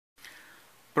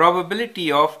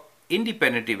Probability of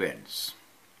independent events.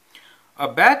 A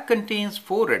bag contains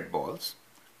 4 red balls,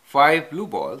 5 blue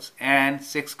balls and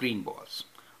 6 green balls.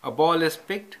 A ball is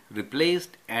picked,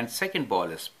 replaced and second ball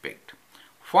is picked.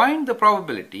 Find the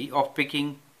probability of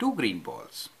picking 2 green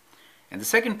balls. And the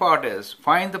second part is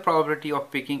find the probability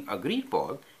of picking a green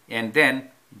ball and then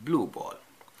blue ball.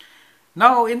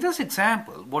 Now in this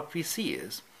example what we see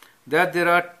is that there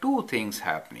are two things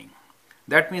happening.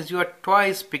 That means you are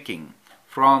twice picking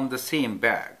from the same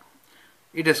bag.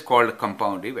 It is called a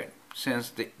compound event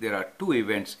since there are two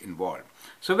events involved.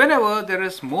 So whenever there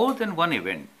is more than one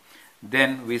event,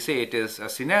 then we say it is a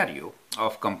scenario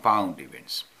of compound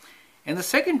events. And the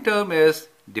second term is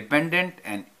dependent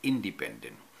and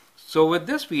independent. So with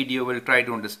this video we'll try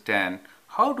to understand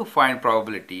how to find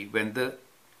probability when the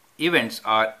events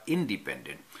are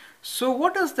independent. So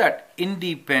what does that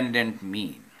independent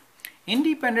mean?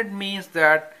 Independent means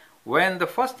that when the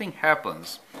first thing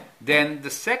happens, then the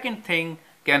second thing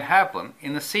can happen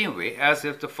in the same way as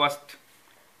if the first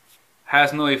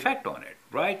has no effect on it,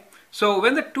 right? So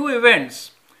when the two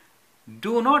events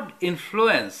do not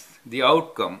influence the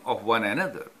outcome of one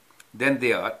another, then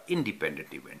they are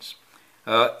independent events.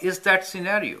 Is that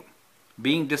scenario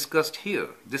being discussed here?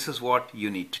 This is what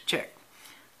you need to check.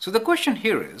 So the question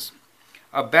here is,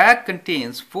 a bag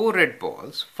contains 4 red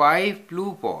balls, 5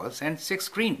 blue balls and 6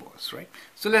 green balls, right?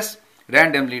 So let's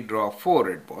randomly draw 4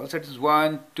 red balls. That is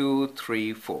 1, 2,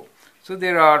 3, 4. So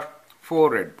there are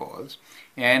 4 red balls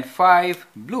and 5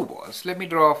 blue balls. Let me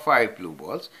draw 5 blue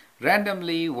balls.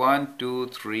 Randomly 1, 2,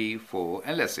 3, 4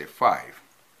 and let's say 5.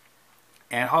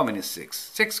 And how many? 6?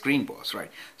 6 green balls,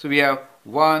 right? So we have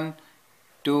 1,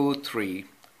 2, 3,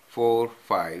 4,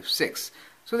 5, 6.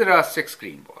 So there are 6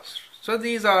 green balls. So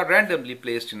these are randomly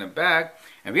placed in a bag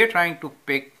and we are trying to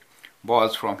pick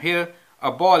balls from here.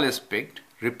 A ball is picked,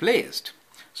 replaced.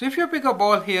 So if you pick a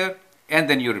ball here and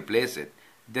then you replace it,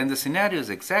 then the scenario is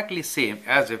exactly same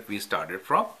as if we started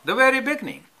from the very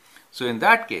beginning. So in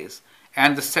that case,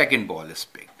 and the second ball is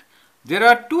picked. There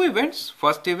are two events.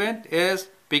 First event is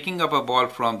picking up a ball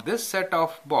from this set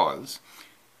of balls,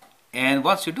 and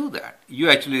once you do that, you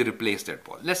actually replace that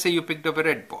ball. Let's say you picked up a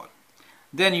red ball.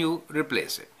 Then you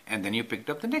replace it and then you picked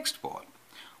up the next ball.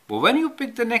 But when you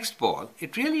pick the next ball,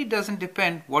 it really doesn't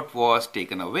depend what was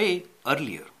taken away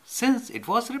earlier since it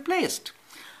was replaced.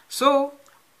 So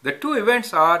the two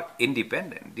events are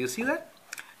independent. Do you see that?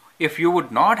 If you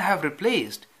would not have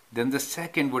replaced, then the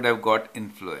second would have got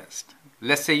influenced.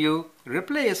 Let's say you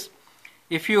replace.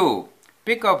 If you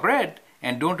pick up red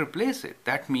and don't replace it,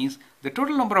 that means the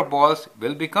total number of balls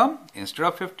will become, instead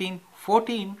of 15,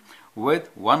 14 with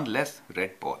one less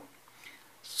red ball.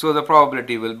 So the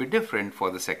probability will be different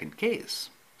for the second case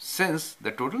since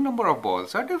the total number of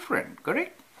balls are different,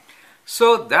 correct?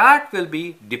 So that will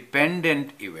be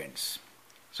dependent events.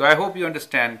 So I hope you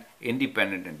understand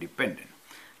independent and dependent.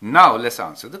 Now let's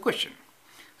answer the question.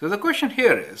 So the question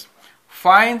here is,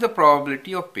 find the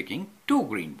probability of picking 2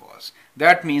 green balls.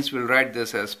 That means we'll write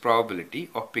this as probability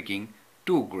of picking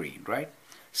 2 green, right?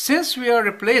 Since we are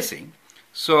replacing,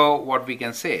 so what we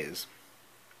can say is,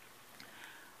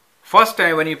 first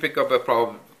time when you pick up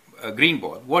a green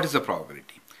ball, what is the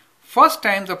probability? First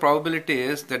time the probability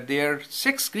is that there are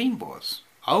 6 green balls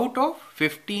out of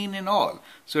 15 in all.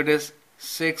 So it is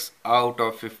 6 out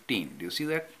of 15. Do you see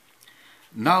that?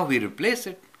 Now we replace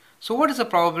it. So what is the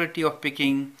probability of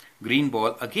picking green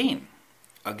ball again?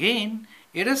 Again,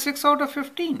 it is 6 out of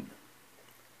 15.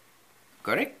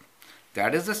 Correct?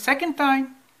 That is the second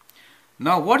time.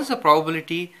 Now what is the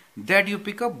probability that you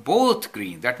pick up both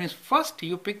green? That means first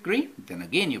you pick green, then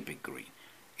again you pick green.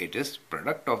 It is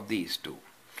product of these two.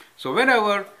 So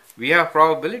whenever we have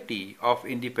probability of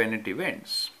independent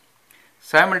events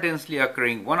simultaneously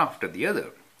occurring one after the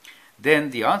other, then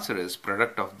the answer is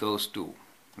product of those two,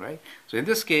 right? So in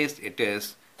this case it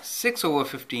is 6 over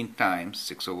 15 times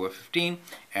 6 over 15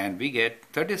 and we get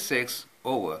 36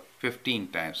 over 15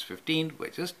 times 15,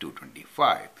 which is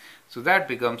 225. So that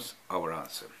becomes our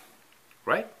answer,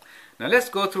 right? Now let's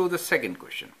go through the second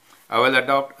question. I will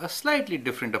adopt a slightly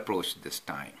different approach this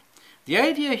time. The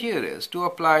idea here is to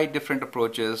apply different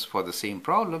approaches for the same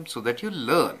problem so that you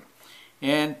learn.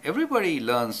 And everybody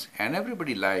learns and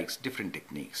everybody likes different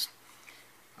techniques.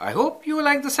 I hope you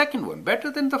like the second one better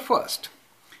than the first.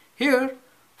 Here,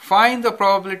 find the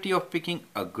probability of picking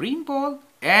a green ball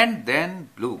and then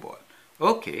blue ball.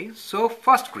 Okay, so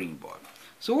first green ball.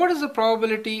 So what is the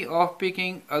probability of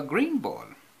picking a green ball?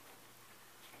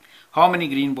 How many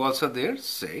green balls are there?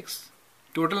 6.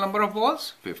 Total number of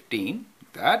balls? 15.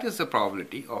 That is the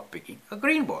probability of picking a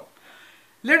green ball.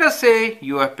 Let us say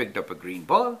you have picked up a green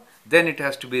ball, then it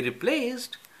has to be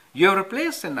replaced You have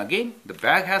replaced, and again the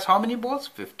bag has how many balls?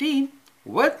 15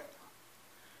 with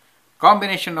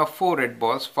combination of 4 red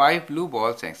balls, 5 blue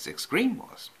balls and 6 green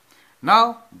balls.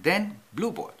 Now then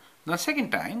blue ball. Now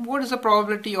second time, what is the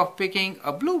probability of picking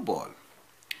a blue ball?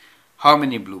 How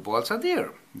many blue balls are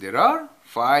there? There are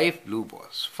 5 blue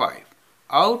balls. 5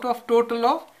 out of total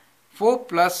of 4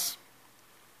 plus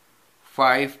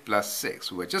 5 plus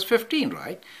 6, which is 15,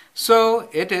 right? So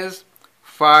it is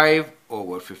 5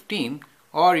 over 15,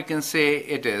 or you can say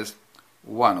it is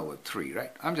 1 over 3,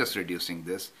 right? I'm just reducing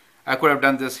this. I could have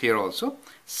done this here also.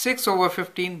 6 over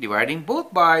 15 dividing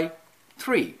both by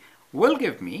 3 will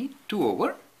give me 2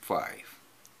 over 5.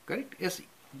 Correct? It's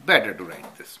better to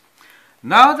write this.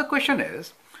 Now the question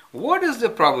is, what is the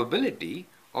probability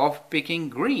of picking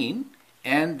green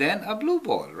and then a blue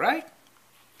ball, right?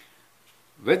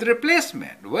 With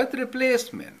replacement.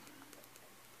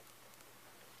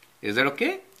 Is that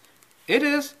okay? It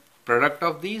is product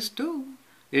of these two.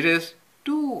 It is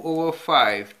 2 over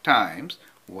 5 times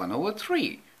 1 over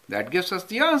 3. That gives us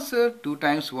the answer. 2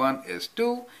 times 1 is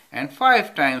 2 and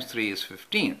 5 times 3 is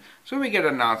 15. So we get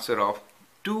an answer of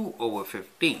 2 over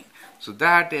 15. So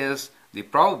that is the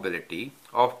probability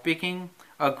of picking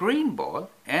a green ball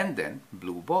and then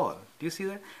blue ball. Do you see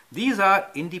that? These are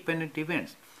independent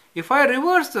events. If I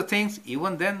reverse the things,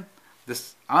 even then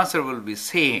this answer will be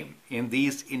same in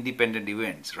these independent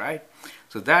events, right?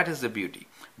 So that is the beauty.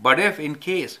 But if in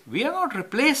case we are not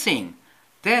replacing,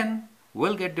 then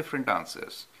we'll get different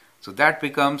answers. So that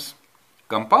becomes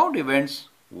compound events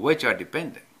which are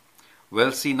dependent.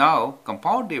 We'll see now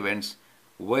compound events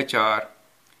which are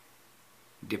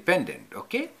dependent,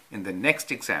 okay, in the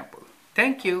next example.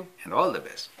 Thank you and all the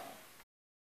best.